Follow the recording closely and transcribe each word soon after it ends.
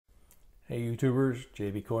Hey YouTubers,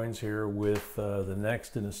 JB Coins here with the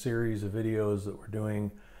next in a series of videos that we're doing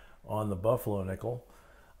on the Buffalo nickel.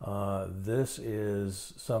 This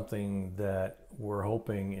is something that we're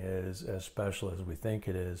hoping is as special as we think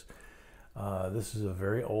it is. This is a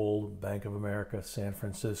very old Bank of America San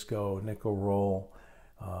Francisco nickel roll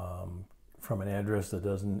from an address that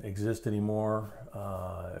doesn't exist anymore.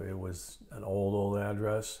 It was an old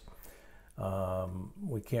address.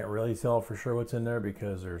 We can't really tell for sure what's in there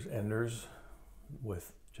because there's enders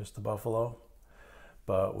with just the Buffalo,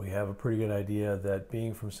 but we have a pretty good idea that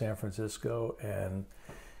being from San Francisco and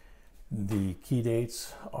the key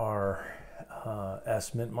dates are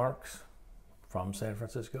S mint marks from San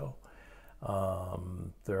Francisco.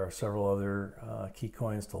 There are several other key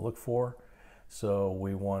coins to look for, so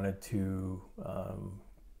we wanted to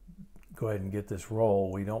go ahead and get this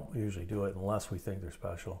roll. We don't usually do it unless we think they're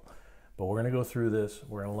special. But we're going to go through this.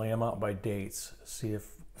 We're going to lay them out by dates, see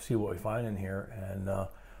what we find in here, and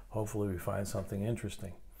hopefully we find something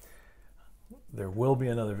interesting. There will be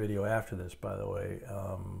another video after this, by the way,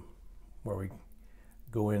 where we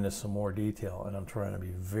go into some more detail, and I'm trying to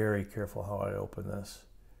be very careful how I open this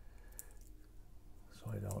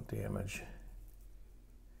so I don't damage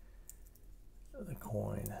the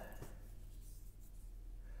coin.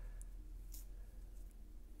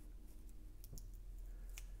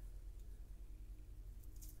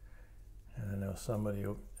 I know somebody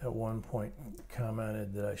at one point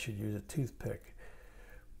commented that I should use a toothpick,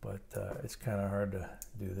 but it's kind of hard to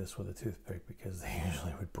do this with a toothpick because they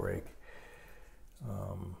usually would break.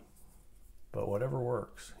 But whatever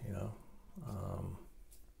works, you know.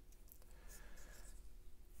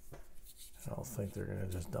 I don't think they're going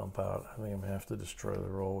to just dump out. I think I'm going to have to destroy the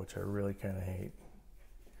roll, which I really kind of hate.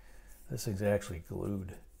 This thing's actually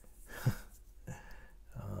glued.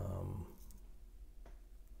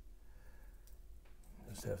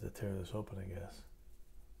 Just have to tear this open, I guess.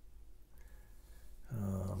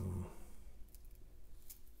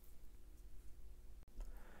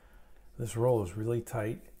 This roll is really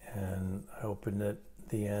tight, and I opened it at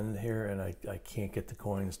the end here, and I can't get the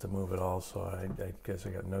coins to move at all, so I guess I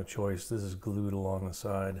got no choice. This is glued along the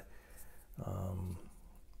side.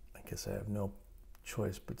 I guess I have no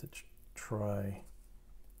choice but to try.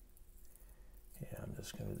 Yeah, I'm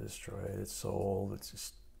just going to destroy it. It's so old. It's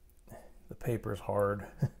just, the paper is hard,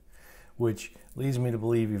 which leads me to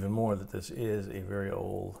believe even more that this is a very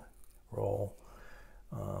old roll.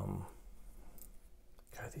 God,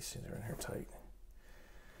 these things are in here tight.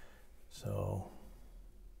 So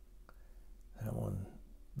that one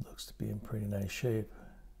looks to be in pretty nice shape.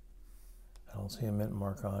 I don't see a mint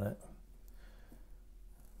mark on it.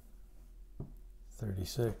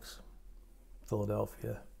 36,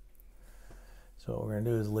 Philadelphia. So what we're going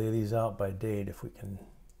to do is lay these out by date if we can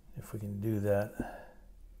do that.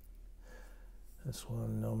 This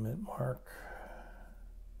one, no mint mark.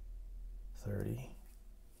 30.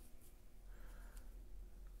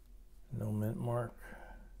 No mint mark.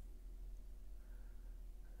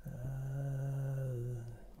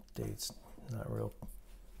 Date's not real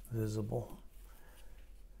visible.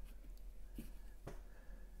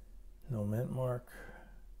 No mint mark.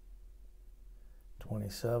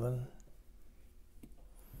 27.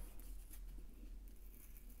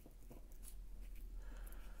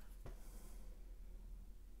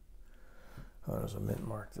 Oh, there's a mint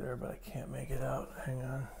mark there, but I can't make it out. Hang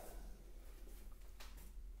on.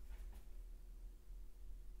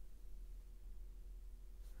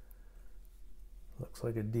 Looks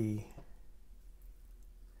like a D.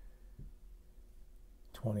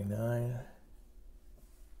 29.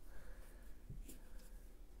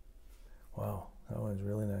 Wow, that one's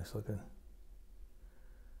really nice looking.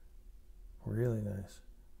 Really nice.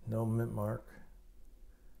 No mint mark.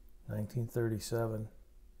 1937.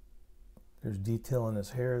 There's detail in his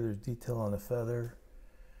hair, there's detail on the feather.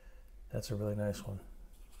 That's a really nice one.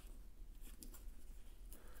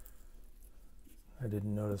 I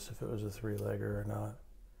didn't notice if it was a three-legger or not,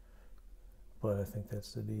 but I think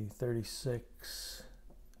that's the D. 36.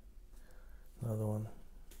 Another one.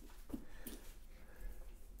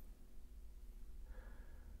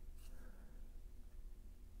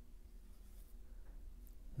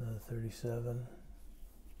 Another 37.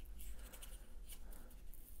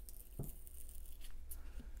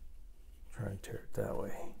 Try and tear it that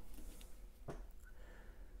way.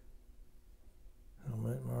 No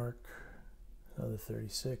mint mark. Another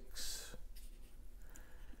 36.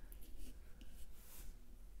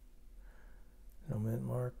 No mint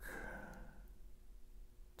mark.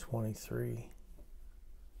 23.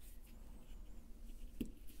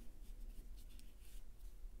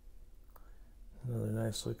 Another nice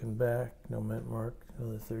nice looking back, no mint mark,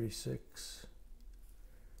 another 36.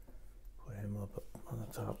 Put him up on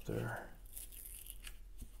the top there.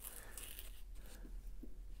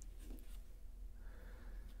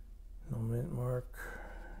 No mint mark,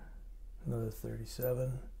 another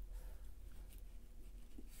 37.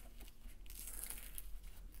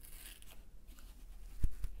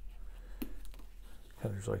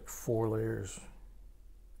 There's like 4 layers.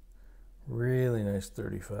 Really nice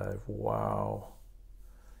 35. Wow.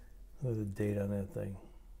 Look at the date on that thing.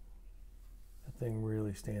 That thing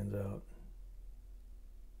really stands out.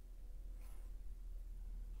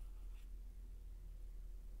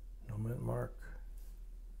 No mint mark.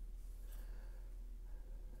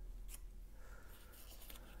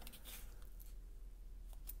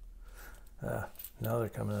 Ah, now they're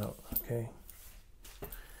coming out. Okay.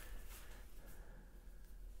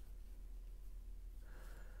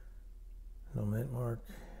 No mint mark.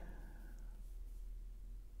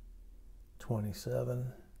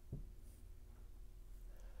 27.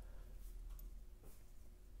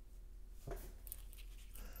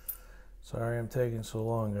 Sorry I'm taking so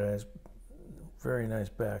long, guys. Very nice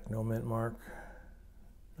back. No mint mark.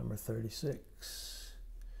 Number 36.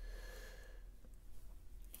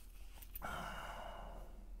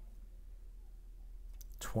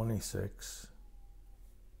 26.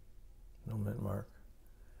 No mint mark.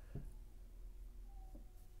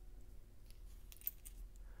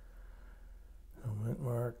 No mint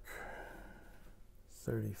mark.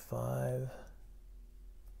 35.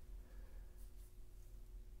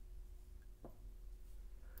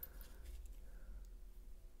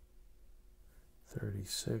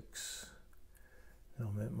 36. No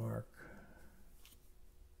mint mark.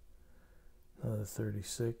 Another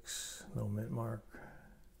 36. No mint mark.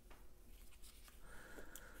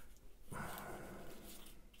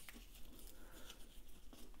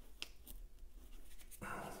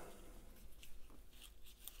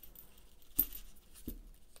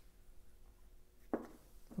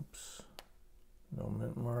 Oops. No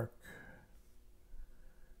mint mark.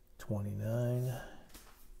 29.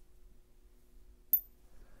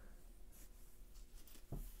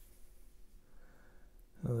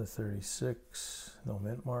 Another 36, no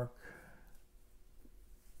mint mark.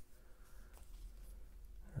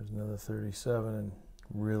 There's another 37 and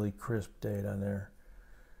really crisp date on there.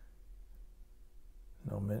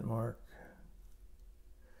 No mint mark.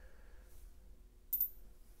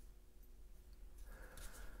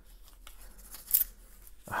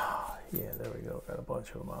 Ah, yeah, there we go. Got a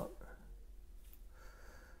bunch of them out.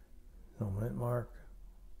 No mint mark.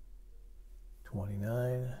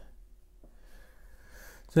 29.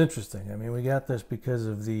 It's interesting. I mean, we got this because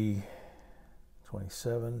of the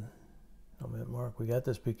 27, no mint mark. We got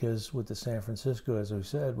this because with the San Francisco, as we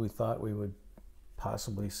said, we thought we would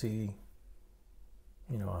possibly see,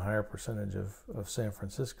 you know, a higher percentage of San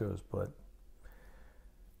Franciscos, but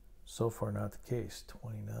so far not the case.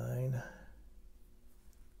 29.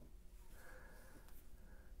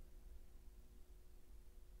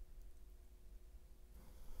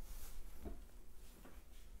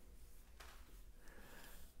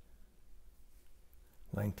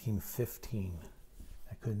 $1915.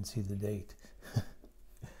 I couldn't see the date.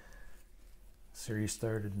 Series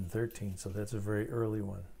started in 13, so that's a very early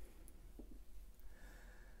one.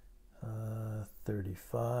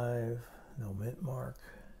 35, no mint mark.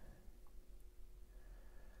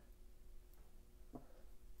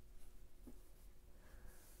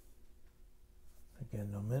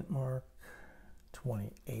 Again, no mint mark.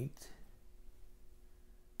 28.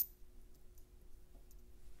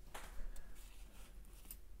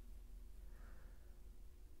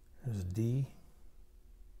 There's a D.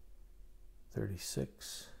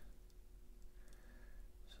 36.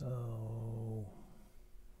 So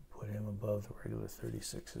put him above the regular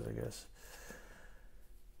 36s, I guess.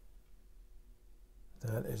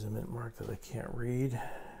 That is a mint mark that I can't read.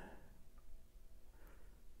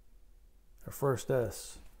 Our first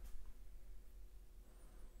S.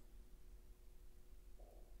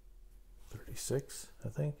 36, I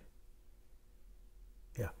think.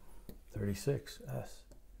 Yeah, 36 S.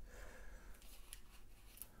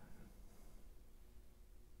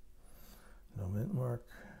 No mint mark.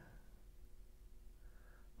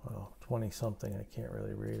 Well, 20 something, I can't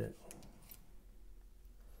really read it.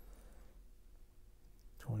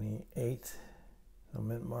 28, no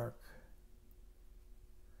mint mark.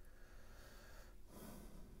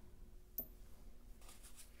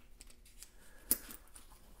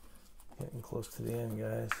 Getting close to the end,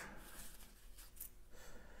 guys.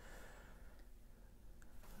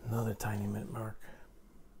 Another tiny mint mark.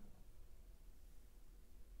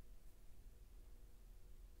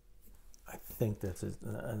 I think that's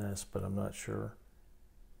an S, but I'm not sure.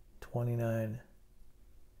 29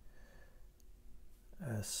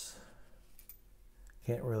 S.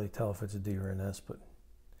 Can't really tell if it's a D or an S, but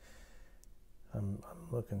I'm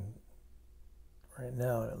looking right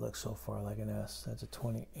now and it looks so far like an S. That's a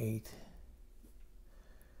 28.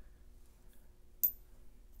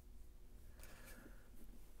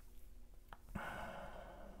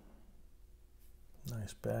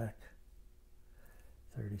 Nice back.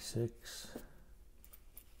 36.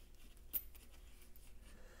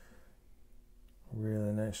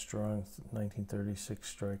 Really nice strong 1936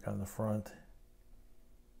 strike on the front.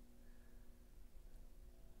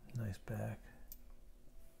 Nice back.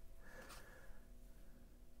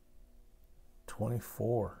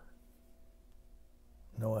 24.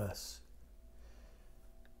 No S.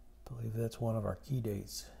 I believe that's one of our key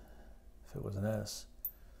dates, if it was an S.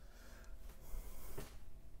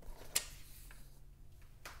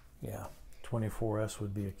 Yeah, 24S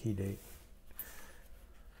would be a key date.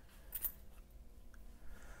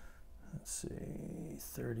 Let's see,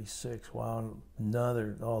 36. Wow,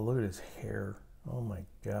 another. Oh, look at his hair. Oh my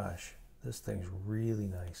gosh, this thing's really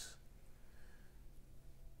nice.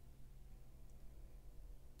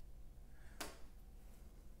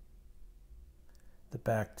 The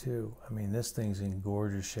back too. I mean, this thing's in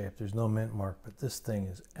gorgeous shape. There's no mint mark, but this thing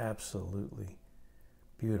is absolutely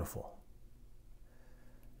beautiful.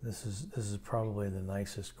 This is probably the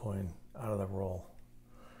nicest coin out of the roll.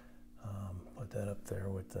 Put that up there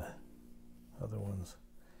with the other ones.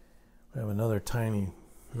 We have another tiny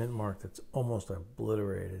mint mark that's almost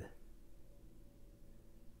obliterated.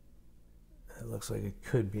 It looks like it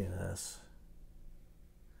could be an S.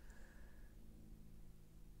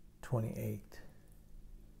 28.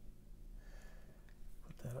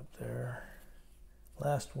 Put that up there.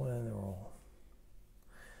 Last one in the roll.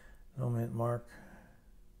 No mint mark.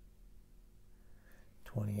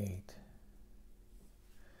 28.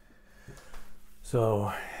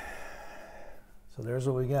 So there's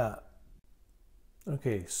what we got.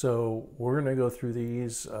 Okay, so we're going to go through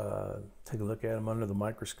these, take a look at them under the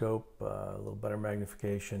microscope, a little better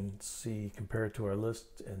magnification, see, compare it to our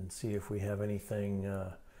list, and see if we have anything,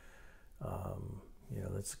 you know,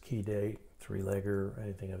 that's a key date, three-legger,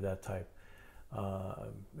 anything of that type.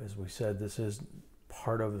 As we said, this is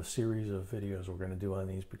part of the series of videos we're going to do on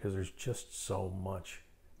these because there's just so much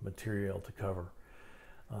material to cover.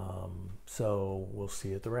 So we'll see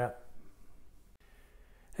you at the wrap.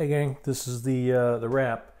 Hey gang, this is the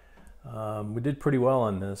wrap. We did pretty well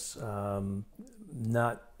on this.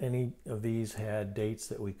 Not any of these had dates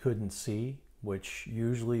that we couldn't see, which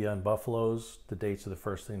usually on buffaloes the dates are the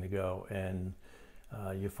first thing to go. And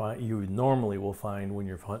you normally will find when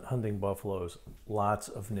you're hunting buffaloes lots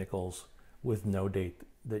of nickels with no date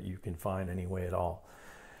that you can find anyway at all.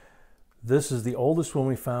 This is the oldest one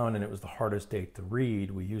we found, and it was the hardest date to read.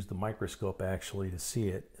 We used the microscope actually to see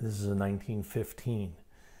it. This is a 1915.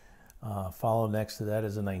 Followed next to that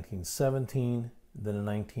is a 1917, then a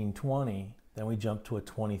 1920, then we jumped to a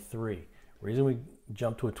 23. The reason we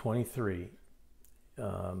jumped to a 23,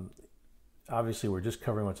 obviously we're just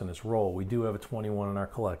covering what's in this roll. We do have a 21 in our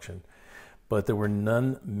collection, but there were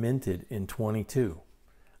none minted in 22.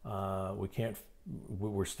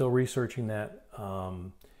 We're still researching that.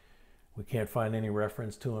 We can't find any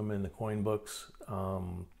reference to them in the coin books.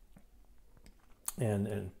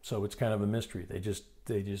 And so it's kind of a mystery. They just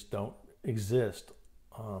don't exist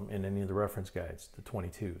in any of the reference guides, the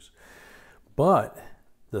 22s. But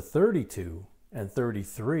the 32 and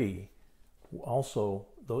 33 also,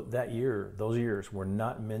 that year, those years were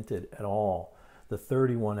not minted at all. The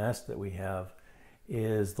 31S that we have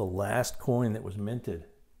is the last coin that was minted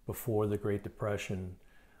before the Great Depression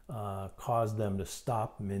caused them to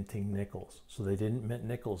stop minting nickels. So they didn't mint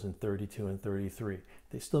nickels in 32 and 33.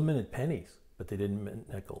 They still minted pennies, but they didn't mint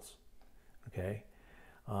nickels. Okay.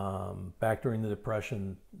 Back during the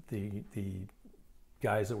Depression, the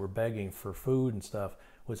guys that were begging for food and stuff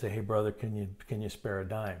would say, "Hey brother, can you spare a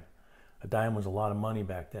dime?" A dime was a lot of money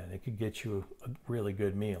back then. It could get you a really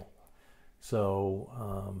good meal. So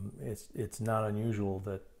it's not unusual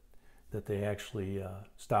that they actually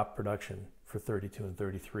stopped production for 32 and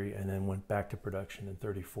 33 and then went back to production in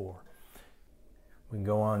 34. We can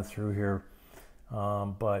go on through here,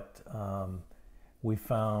 but we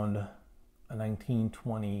found a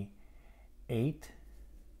 1928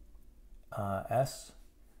 S.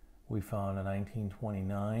 We found a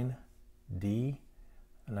 1929 D,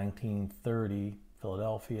 a 1930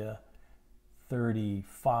 Philadelphia,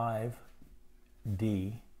 35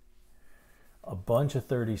 D, a bunch of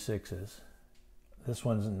 36s. This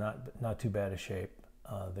one's not too bad a shape.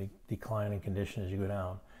 They decline in condition as you go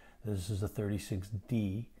down. This is a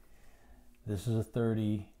 36D. This is a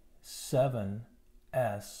 37S,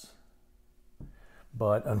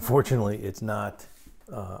 but unfortunately it's not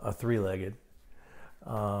a three-legged.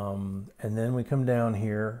 And then we come down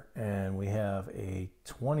here and we have a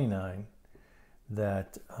 29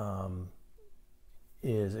 that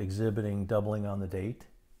is exhibiting doubling on the date,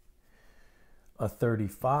 a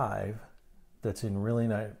 35 that's in really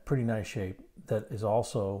nice, pretty nice shape, that is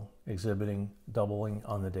also exhibiting doubling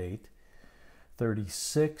on the date,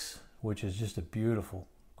 36, which is just a beautiful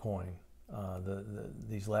coin.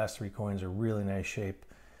 These last three coins are really nice shape.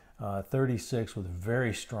 36 with a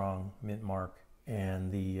very strong mint mark,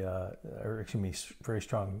 and very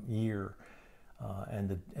strong year,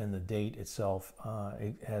 and the date itself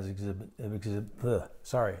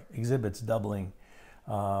exhibits doubling.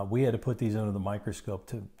 We had to put these under the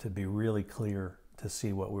microscope to be really clear to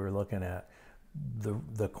see what we were looking at.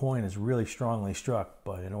 The coin is really strongly struck,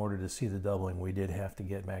 but in order to see the doubling, we did have to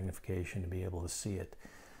get magnification to be able to see it.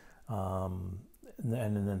 And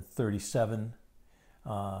then 37,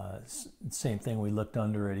 same thing. We looked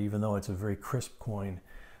under it, even though it's a very crisp coin,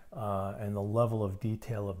 and the level of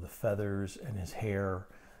detail of the feathers and his hair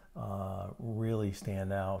really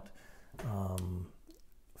stand out.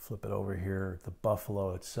 Flip it over here. The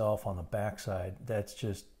buffalo itself on the backside, that's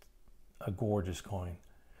just a gorgeous coin.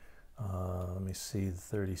 Let me see, the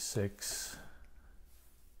 36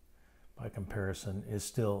 by comparison is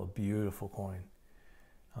still a beautiful coin,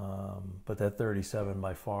 but that 37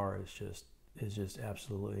 by far is just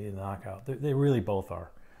absolutely a knockout. They really both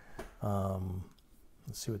are.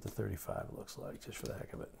 Let's see what the 35 looks like, just for the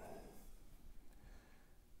heck of it.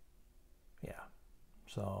 Yeah,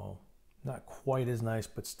 so not quite as nice,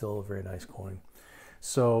 but still a very nice coin.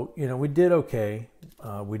 So, you know, we did okay.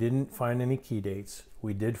 We didn't find any key dates.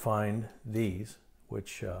 We did find these,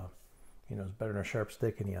 which, you know, is better than a sharp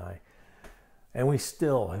stick in the eye. And we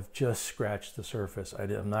still have just scratched the surface.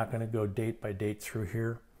 I'm not going to go date by date through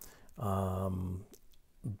here.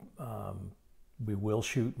 We will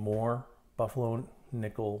shoot more buffalo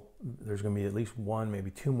nickel. There's going to be at least one, maybe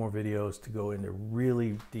two more videos to go into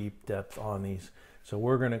really deep depth on these. So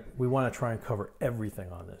we want to try and cover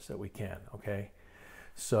everything on this that we can, okay?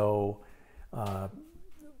 So,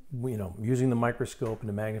 you know, using the microscope and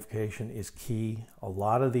the magnification is key. A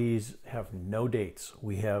lot of these have no dates.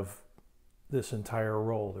 We have this entire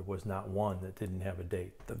roll. There was not one that didn't have a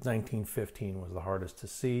date. The 1915 was the hardest to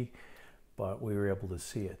see, but we were able to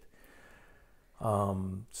see it.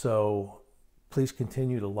 So please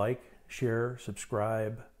continue to like, share,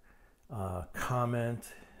 subscribe, comment,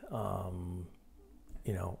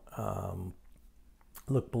 you know,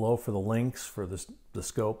 look below for the links for the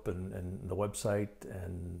scope and the website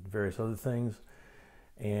and various other things.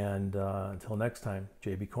 And until next time,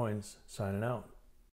 JB Coins signing out.